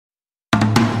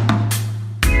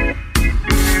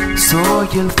Soy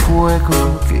el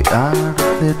fuego que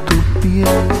arde tu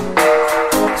piel,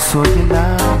 soy el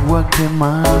agua que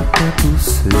mata tu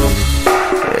sed,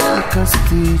 el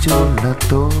castillo, la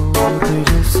torre,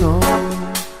 yo soy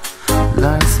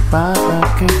la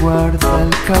espada que guarda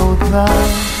el caudal.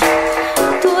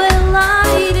 Tú el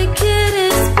aire que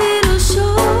respiro yo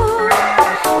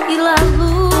y la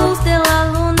luz de la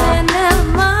luna en el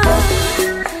mar,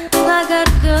 la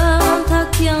garganta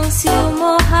que ansio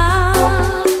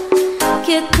mojar,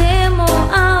 que temo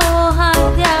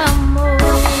ahogar de amor.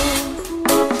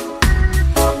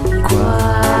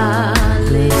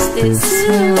 ¿Cuáles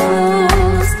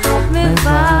deseos me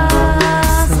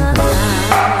vas a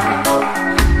dar?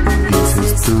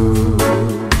 Dices tú,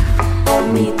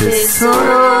 Mi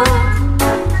tesoro,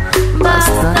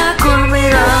 basta con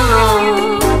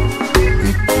mirarlo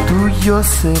y tuyo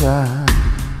será.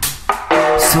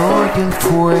 Soy el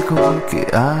fuego que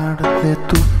arde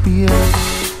tu piel,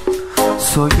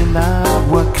 soy el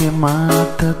agua que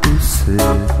mata tu sed,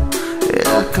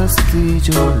 el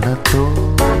castillo, la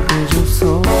torre, yo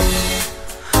soy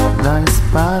la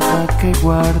espada que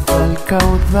guarda el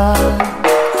caudal.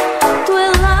 Tú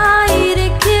el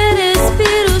aire que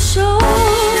respiro yo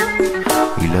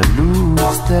Y la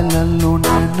luz de la luna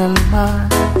en el mar,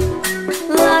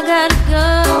 la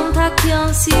garganta que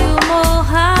ansio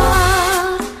mojar,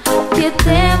 que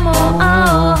temo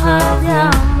ahogar de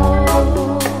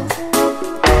amor.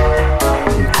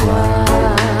 y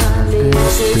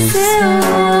 ¿Cuáles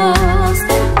deseos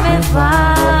me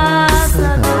vas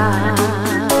a dar?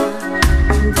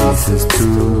 dices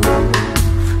tú,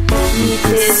 Mi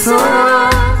tesoro,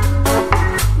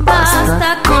 basta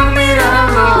con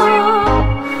mirarlo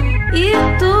y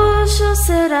tuyo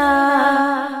será.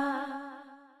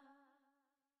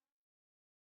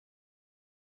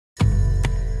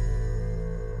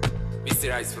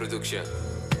 Mr. Ice Production.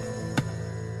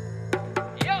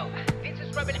 Yo, this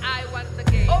is Rebel I once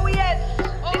again. Oh yes,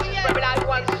 this is Rebel I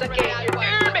once again. You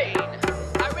hear me?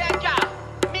 Arranca,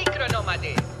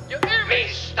 micronómade. You hear me?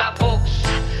 Mr. Fox,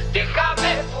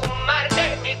 déjame fumar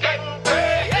de mi gente.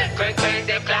 Que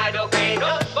quede claro que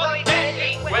no soy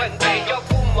delincuente. Yo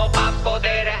fumo pa'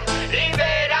 poder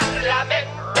liberar la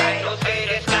mente. No ser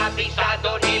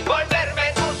esclavizado ni volverme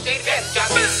tu sirviente.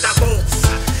 Mr. Fox,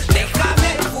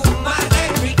 déjame fumar de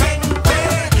mi gente.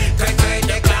 Que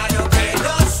quede claro que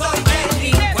no soy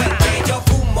delincuente. Yo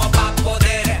fumo pa'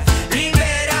 poder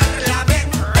liberar la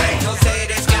mente.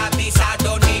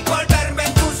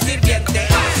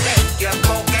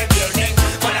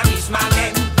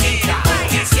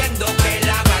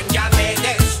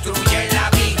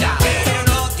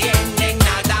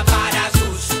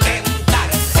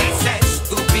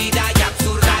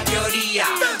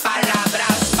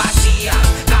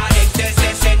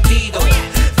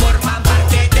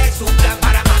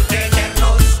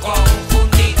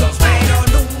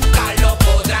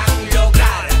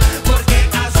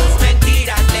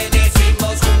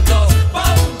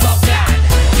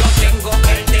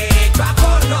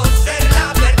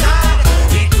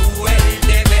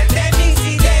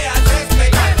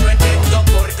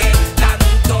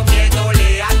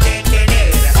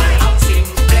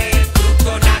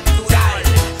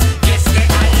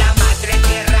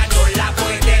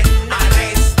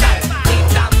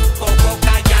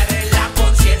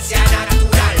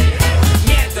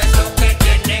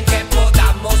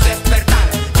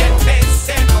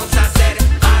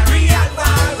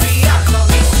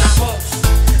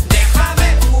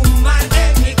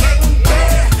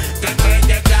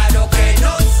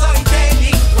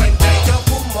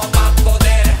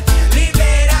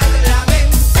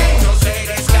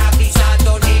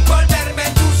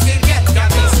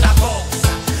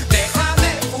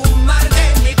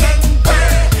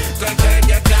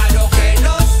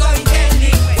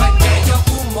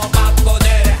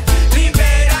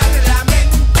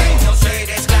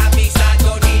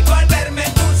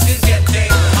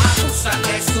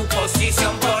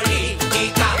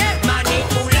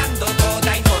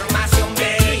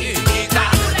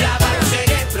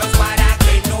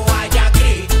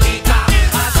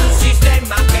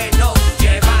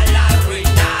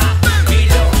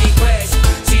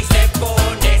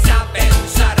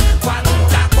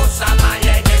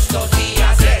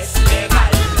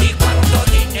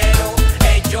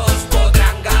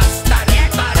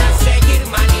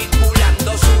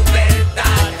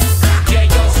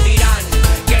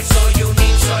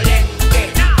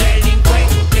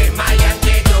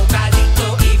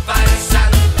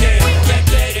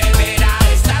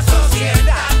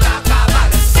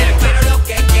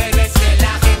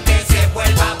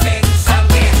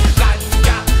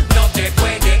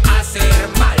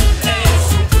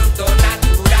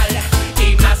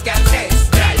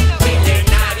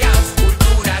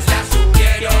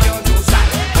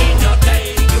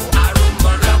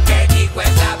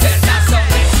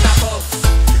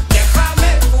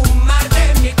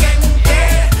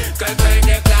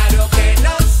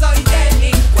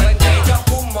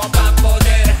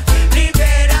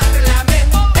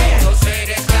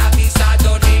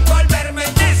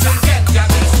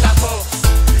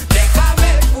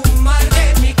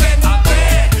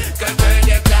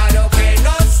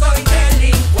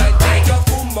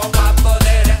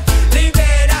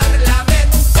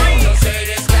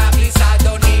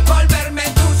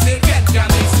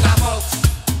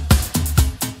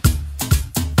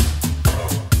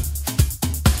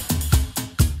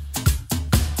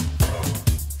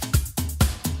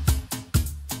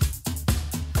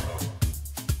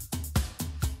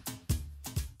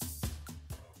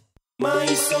 My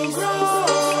song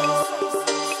grows,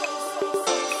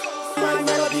 my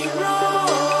melody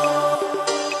grows.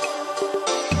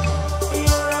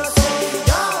 You're a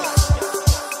soldier.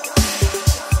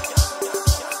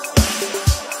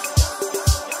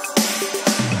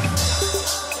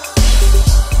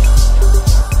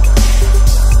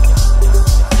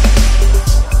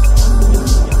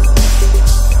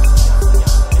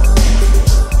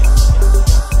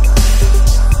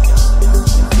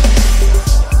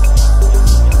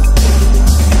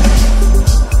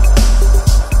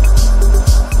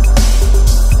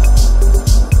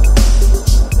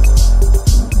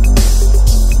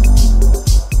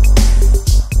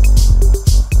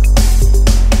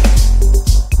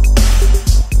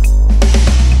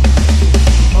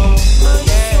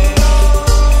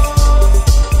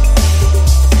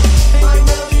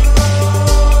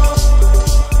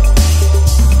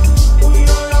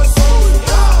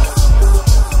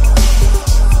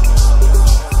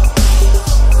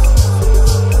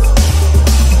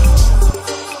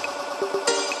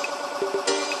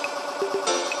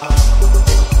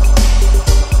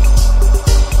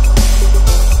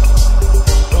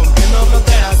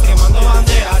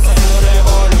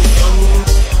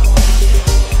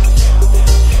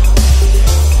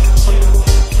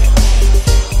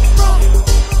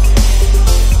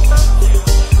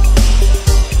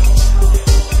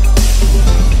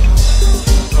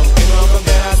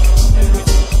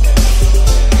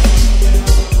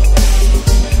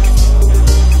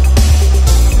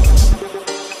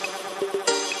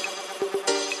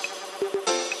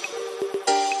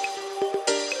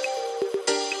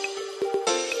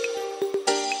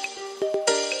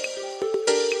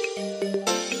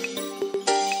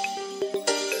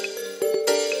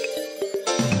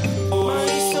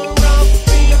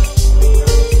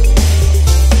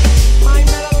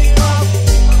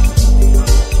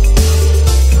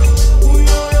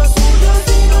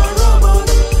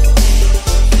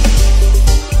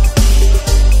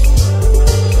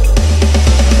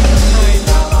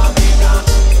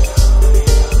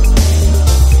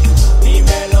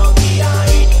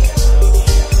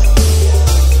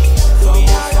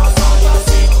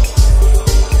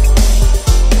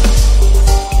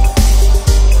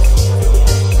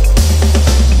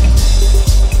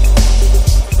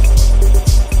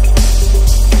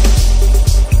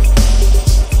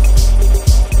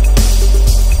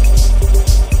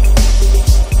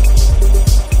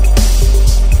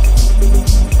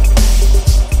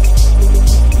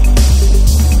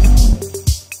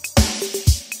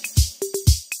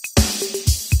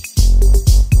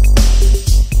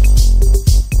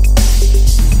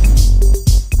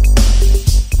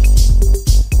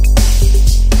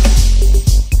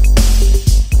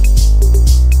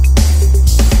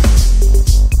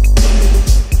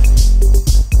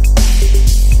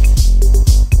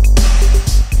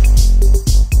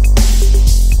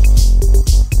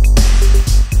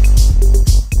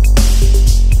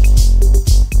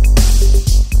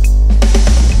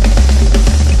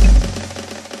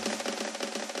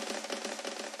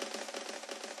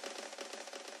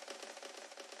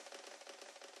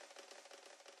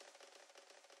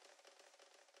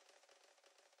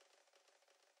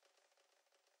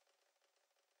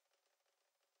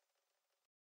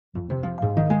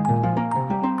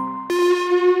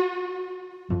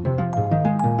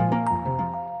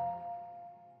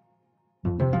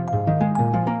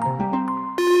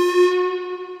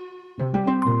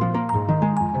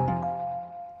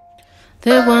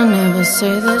 They will never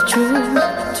say the truth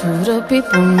to the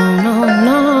people, no, no,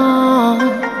 no.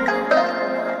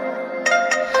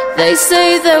 They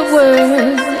say the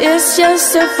word is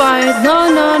justified, no,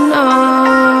 no, no.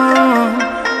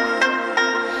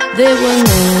 They will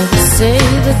never say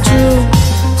the truth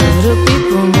to the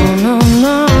people, no, no,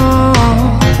 no.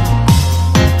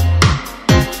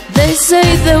 They say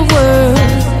the word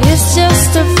is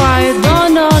justified, no,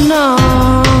 no, no.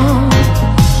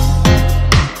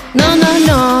 No, no,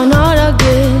 no, not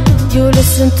again. You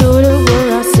listen to the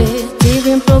word I say.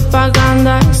 TV and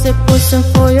propaganda is a poison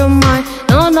for your mind.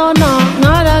 No, no, no,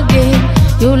 not again.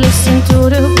 You listen to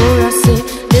the word I say.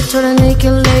 They try to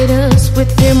manipulate us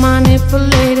with fear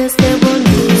manipulators. They will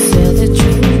never say the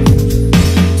truth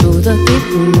to the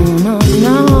people, no,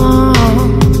 no, no.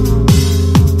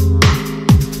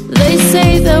 They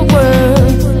say the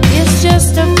word is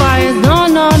justified, no,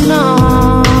 no, no.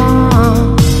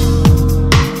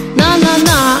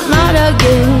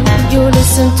 You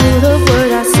listen to the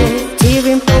word I say.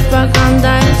 TV and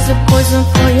propaganda is a poison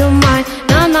for your mind.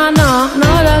 No, no, no,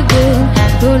 not again.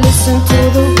 You listen to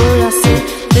the word I say.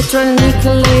 They try to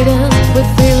manipulate us with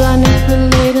fear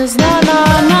manipulators. No, no,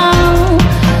 no,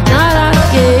 not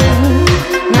again.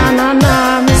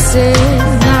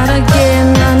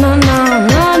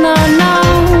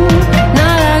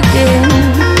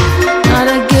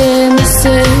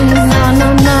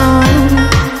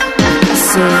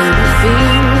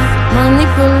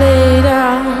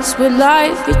 with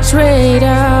life betrayed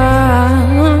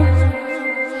us.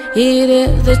 He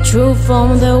did the truth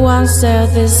from the ones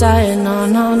that desire, no,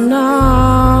 no, no.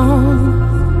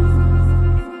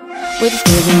 With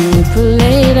fear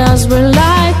manipulate us, with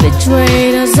life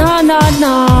betrayed us, no, no,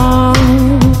 no.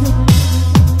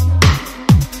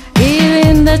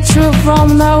 Hearing the truth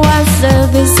from the ones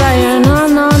that desire, no,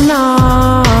 no, no.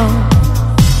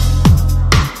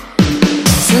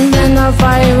 Sending a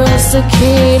virus to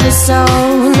kill the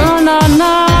soul, no, no,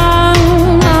 no,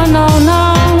 no, no, no.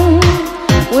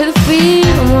 With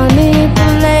fear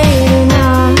manipulating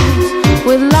us,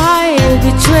 with lies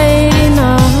betraying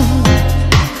us.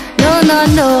 No, no,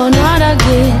 no, not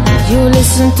again. You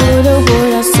listen to the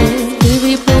word I say. TV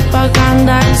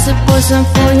propaganda is a poison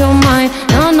for your mind.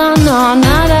 No, no, no,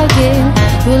 not again.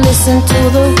 You listen to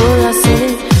the word I say.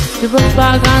 The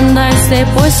propaganda is the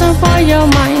poison for your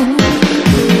mind.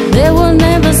 They will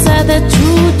never say the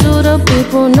truth to the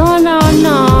people. No, no,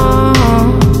 no.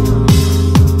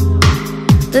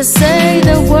 They say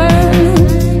the word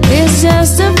is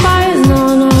justified. No,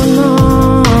 no, no.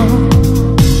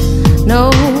 No,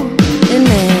 they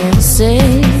never say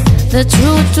the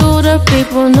truth to the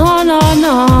people. No, no,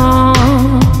 no.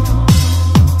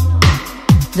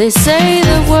 They say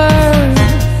the word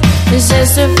is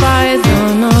justified. No,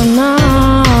 no, no.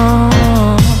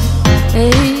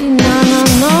 Hey, no, no,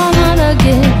 no, not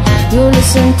again. You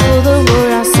listen to the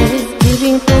word I say.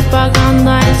 Giving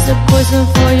propaganda is a poison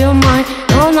for your mind.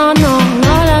 No, no, no,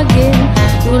 not again.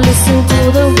 You listen to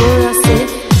the word I say.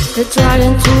 They're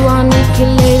trying to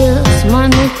annihilate us,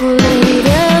 manipulate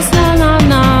us. No, no,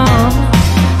 no,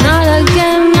 not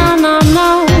again. No, no, no,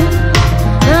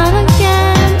 not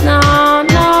again. No,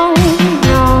 no,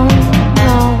 no,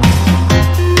 no,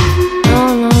 no,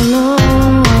 no, no.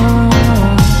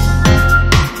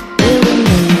 They will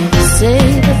never say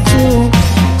the truth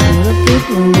to the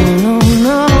people. No, no,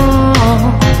 no.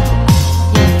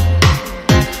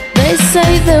 They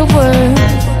say the word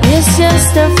is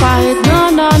justified. No,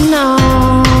 no, no.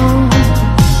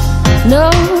 No,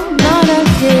 not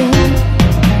again.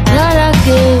 Not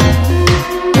again.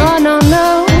 No, no, no.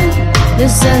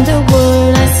 Listen to the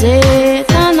word I say.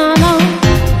 No, no, no.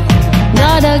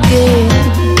 Not again.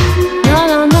 No,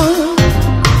 no, no.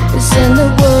 Listen to the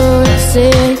word I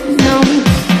say. No.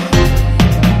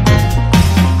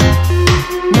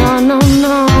 No, no,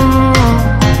 no.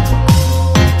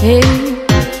 Hey.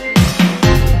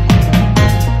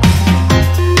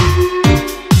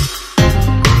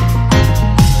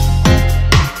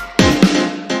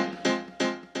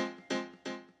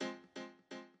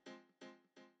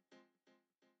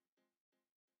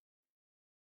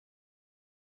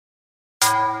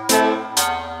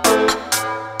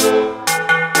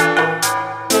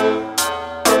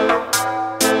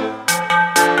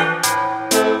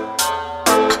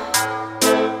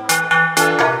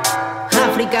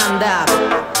 African Dub,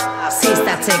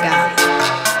 Sister Checa.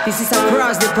 This is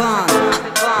across the pond.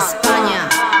 España,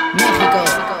 México.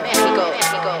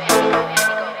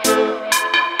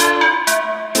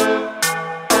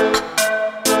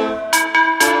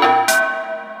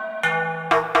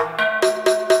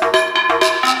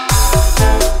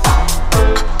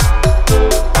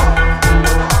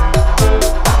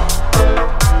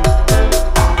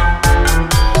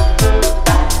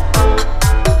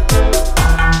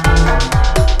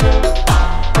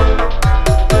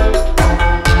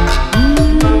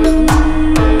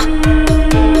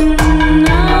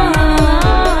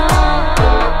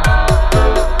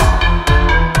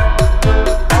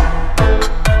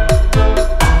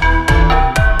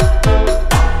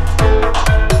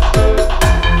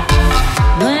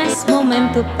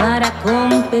 Para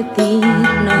competir,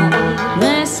 no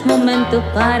es momento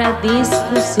para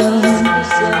discusión,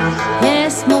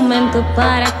 es momento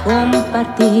para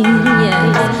compartir,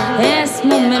 es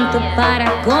momento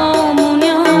para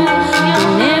comunión.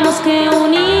 Tenemos que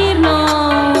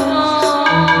unirnos,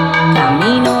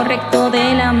 camino recto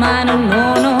de la mano,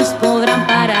 no nos podrán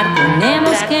parar.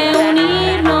 Tenemos que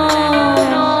unirnos,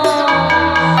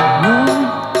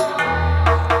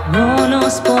 no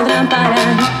nos podrán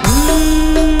parar.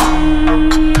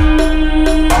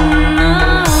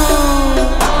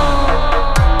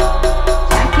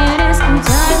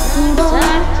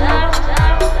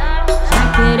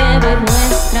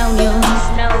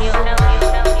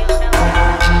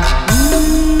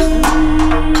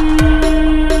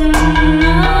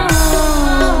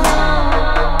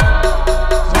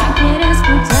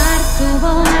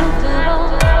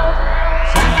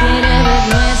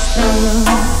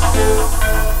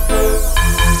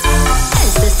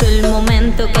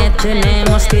 Que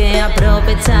tenemos que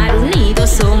aprovechar. Unidos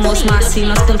somos más si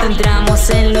nos concentramos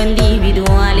en lo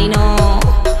individual y no.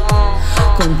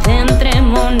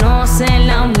 Concentrémonos en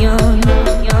la unión.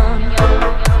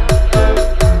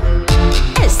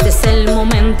 Este es el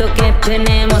momento que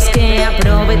tenemos que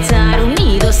aprovechar.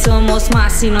 Unidos somos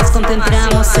más si nos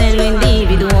concentramos en lo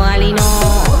individual y no.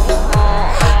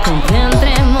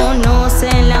 Concentrémonos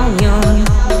en la unión.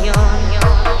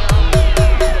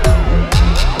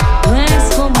 No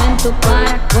es momento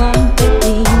para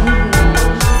competir,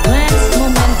 no es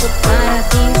momento para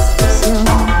discusión,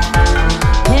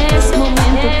 es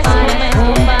momento para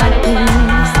combatir,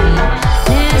 sí.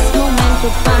 Es momento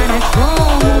para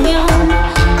comunión.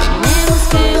 Tenemos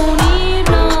que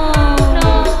unirnos,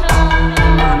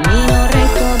 camino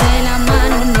recto de la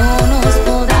mano, no nos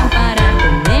podrán parar.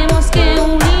 Tenemos que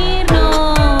unirnos,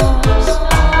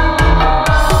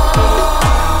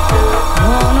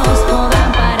 no nos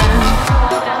podrán parar.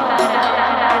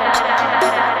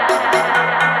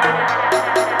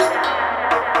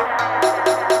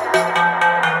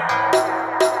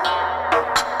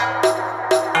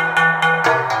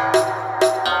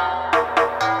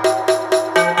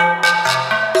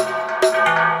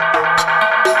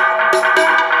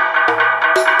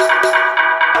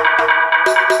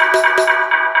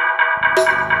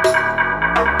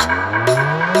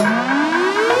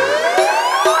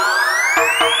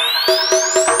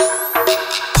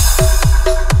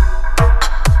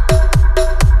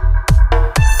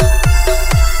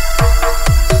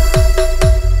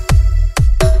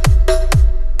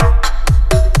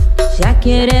 Ya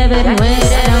quiere ver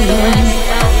nuestra unión.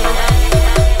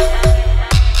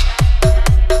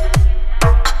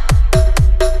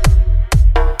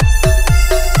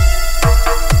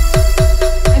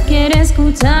 Ya quiere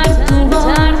escuchar tu voz.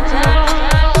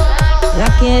 Ya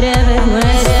quiere ver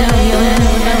nuestra unión.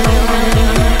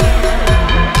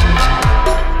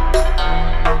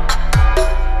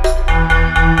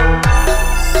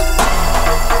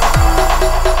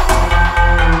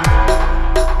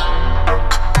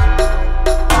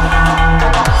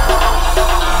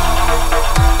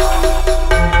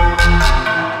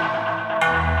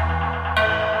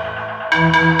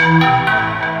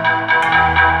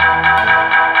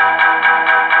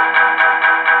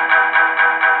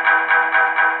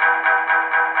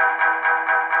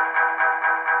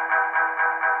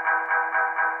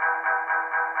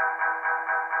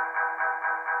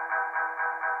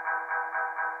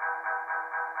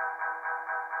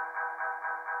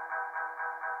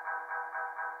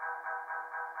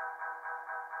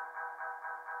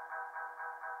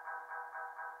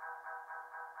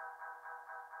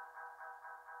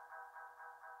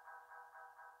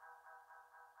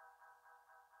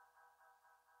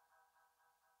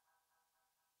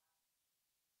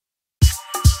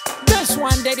 This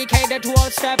one dedicated to all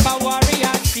stepper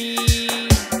warrior see.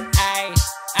 Aye,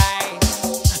 aye.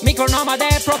 Micronoma de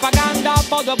propaganda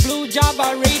for the blue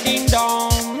Java reading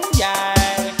down.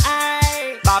 Yeah,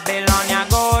 aye. Babylonia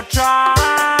go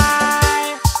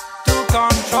try to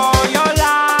control your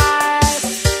life.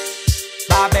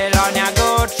 Babylonia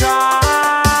go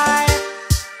try.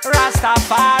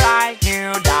 Rastafari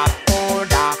knew that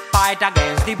order. Fight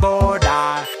against the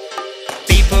border.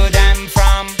 People them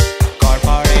from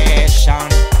corporation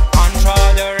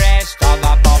control the rest of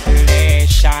the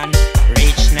population.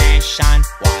 Rich nation,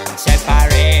 one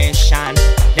separation.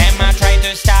 Them a try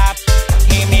to stop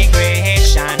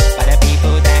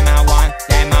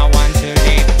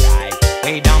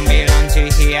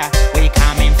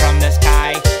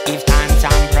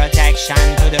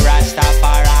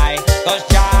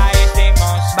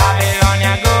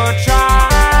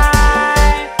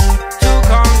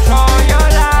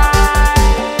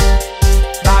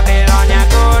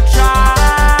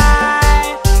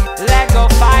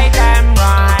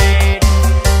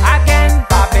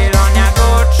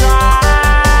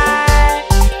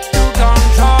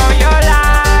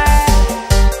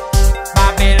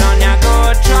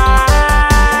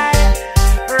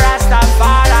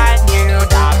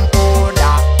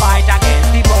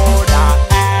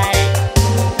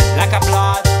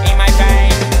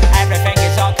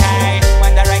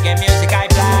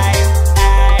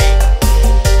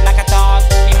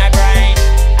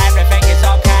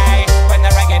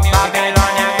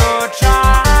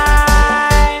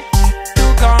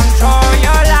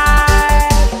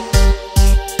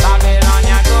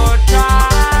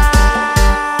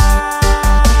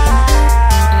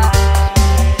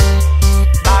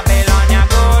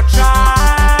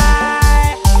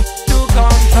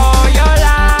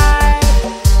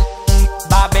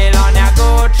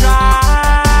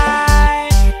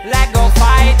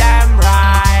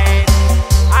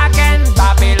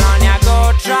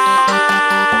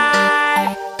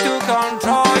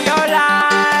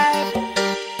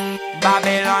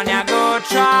Babylon, you go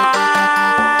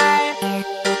try.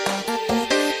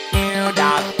 Hear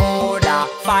that order,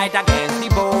 fight against the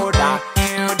border.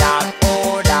 Hear that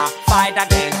order, fight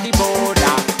against the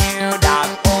border. Hear that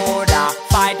order,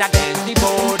 fight against the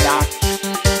border.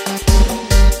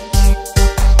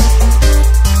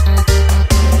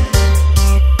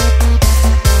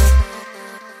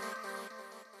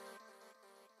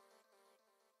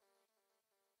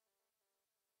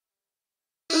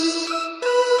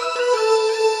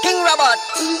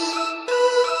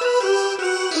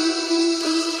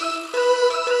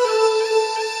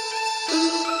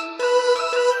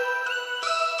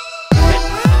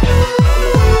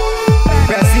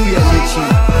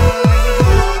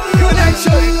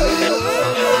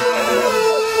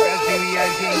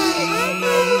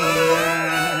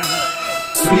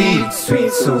 Sweet,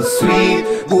 sweet, so sweet.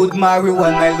 Good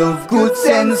marijuana, I love good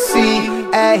sensei.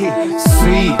 Hey,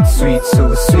 sweet, sweet,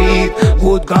 so sweet.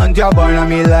 Good ganja burn on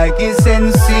me like it's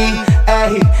sensei.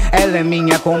 Hey, ela é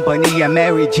minha companhia,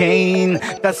 Mary Jane.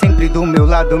 Tá sempre do meu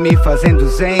lado me fazendo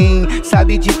zen.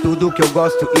 Sabe de tudo que eu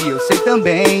gosto e eu sei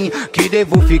também que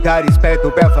devo ficar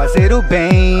esperto pra fazer o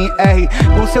bem. Hey,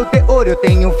 com seu teor eu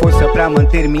tenho força pra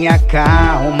manter minha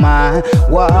calma.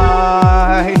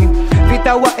 Why?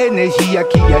 Vital a energia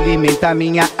que alimenta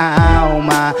minha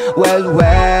alma. Well,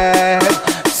 well.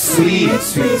 Sweet,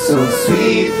 sweet, so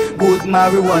sweet. Good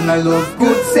marijuana, I love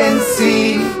good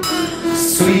sensei.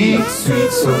 Sweet,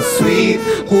 sweet, so sweet.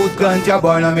 Good ganja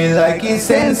burn on me like it's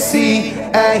sensei.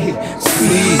 Hey,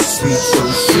 sweet, sweet, so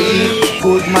sweet.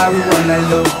 Good marijuana, I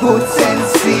love good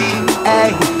sensei.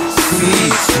 Hey,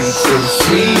 sweet, sweet, so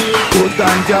sweet. Good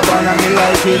ganja burn on me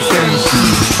like it's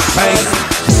sensei. Hey.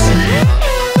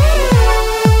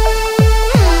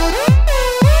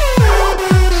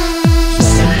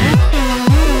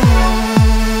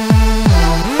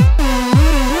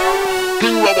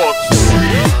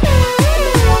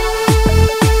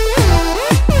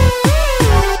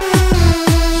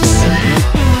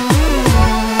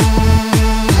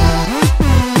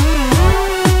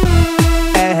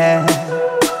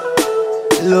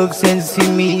 Love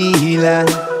sensimila,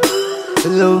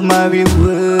 love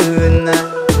marijuana.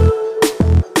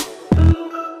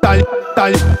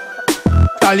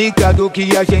 Tá ligado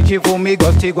que a gente fuma e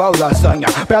gosta igual lasanha.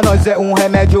 Pra nós é um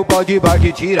remédio, pode bar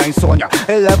que tira a insônia.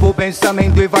 Eleva o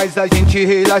pensamento e faz a gente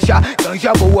relaxar.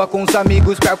 Ganja boa com os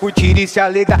amigos pra curtir e se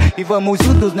alegrar. E vamos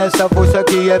juntos nessa força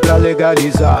que é pra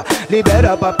legalizar.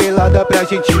 Libera a papelada pra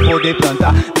gente poder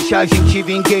plantar. Deixa a gente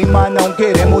vir queimar, não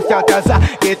queremos te atrasar.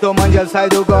 Que tomando já sai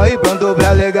do gol e pronto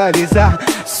pra legalizar.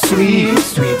 Sweet,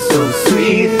 sweet, so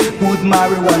sweet. Good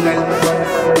marijuana.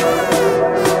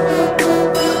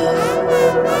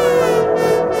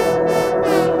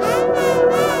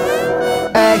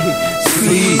 Hey,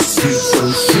 sweet, sweet,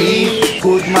 so sweet.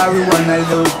 Good marijuana, I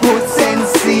love good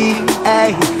sensei.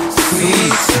 Hey,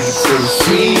 sweet, sweet, so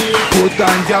sweet. Good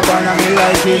ganja burn on me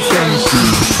like it's sensei.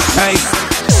 Hey.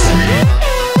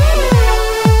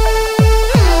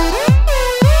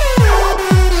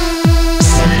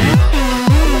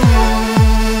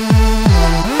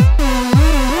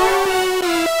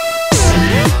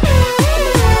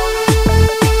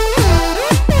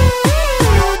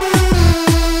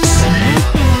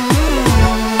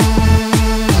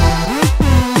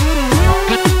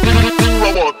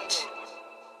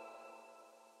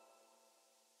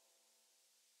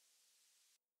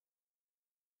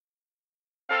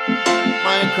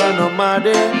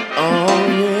 Nomade, oh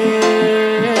yeah,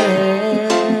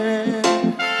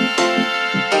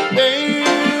 baby,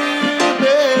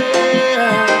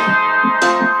 yeah.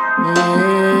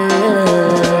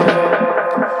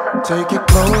 Take your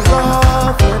clothes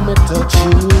off, let me touch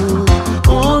you.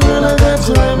 Oh girl, I got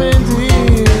your remedy.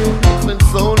 It's been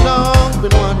so long,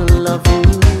 been wanting to love you.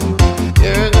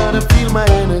 You're gonna feel my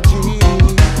energy.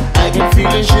 I can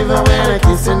feel it shiver when I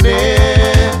kiss your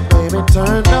neck. Baby,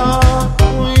 turn on.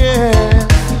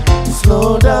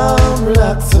 Slow down,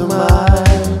 relax your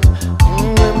mind.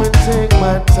 Let me take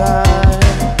my time.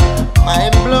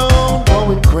 Mind blown,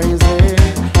 going crazy.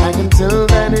 I can tell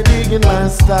that you're digging my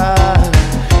style.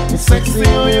 It's sexy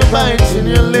when you bite in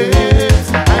your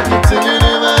lips. I can tell you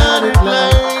never had it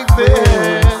like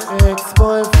this.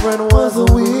 Ex-boyfriend was a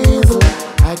weasel.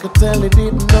 I could tell he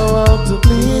didn't know how to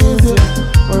please you.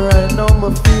 But right now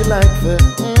I feel like the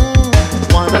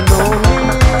one and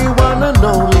only, one and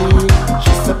only.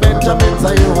 She said, Benjamin,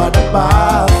 so you are the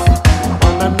boss.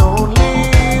 One and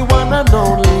only, one and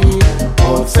only.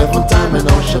 Oh, 7 times and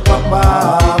now she pop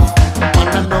off.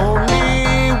 One and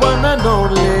only, one and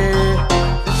only.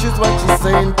 This is what she's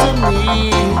saying to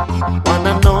me. One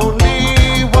and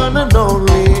only, one and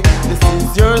only. This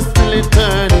is yours till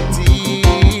eternity.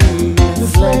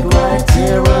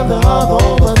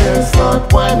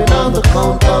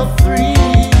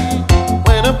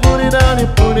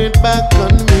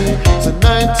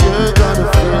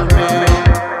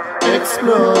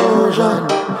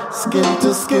 skin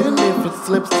to skin. If it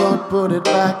slips out, put it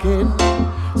back in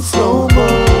slow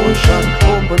motion.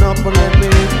 Open up and let me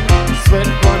in. Sweat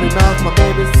running off my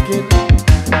baby's skin.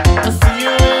 I see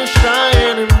you ain't shy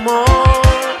anymore.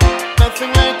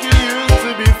 Nothing like you used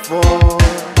to before.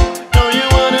 Now you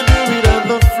wanna do it on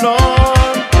the floor.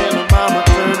 Tell her mama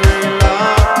turn real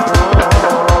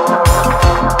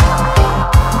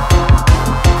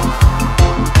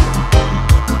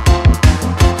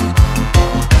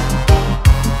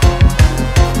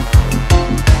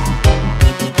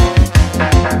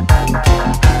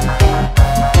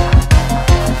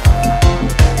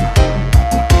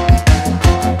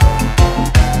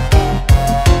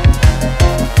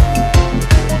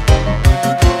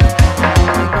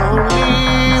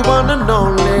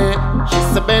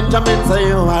Benjamin, say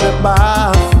you are the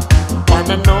boss.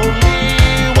 One and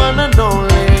only, one and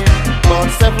only. About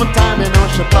 7 times, you know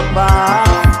she pop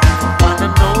off. One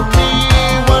and only,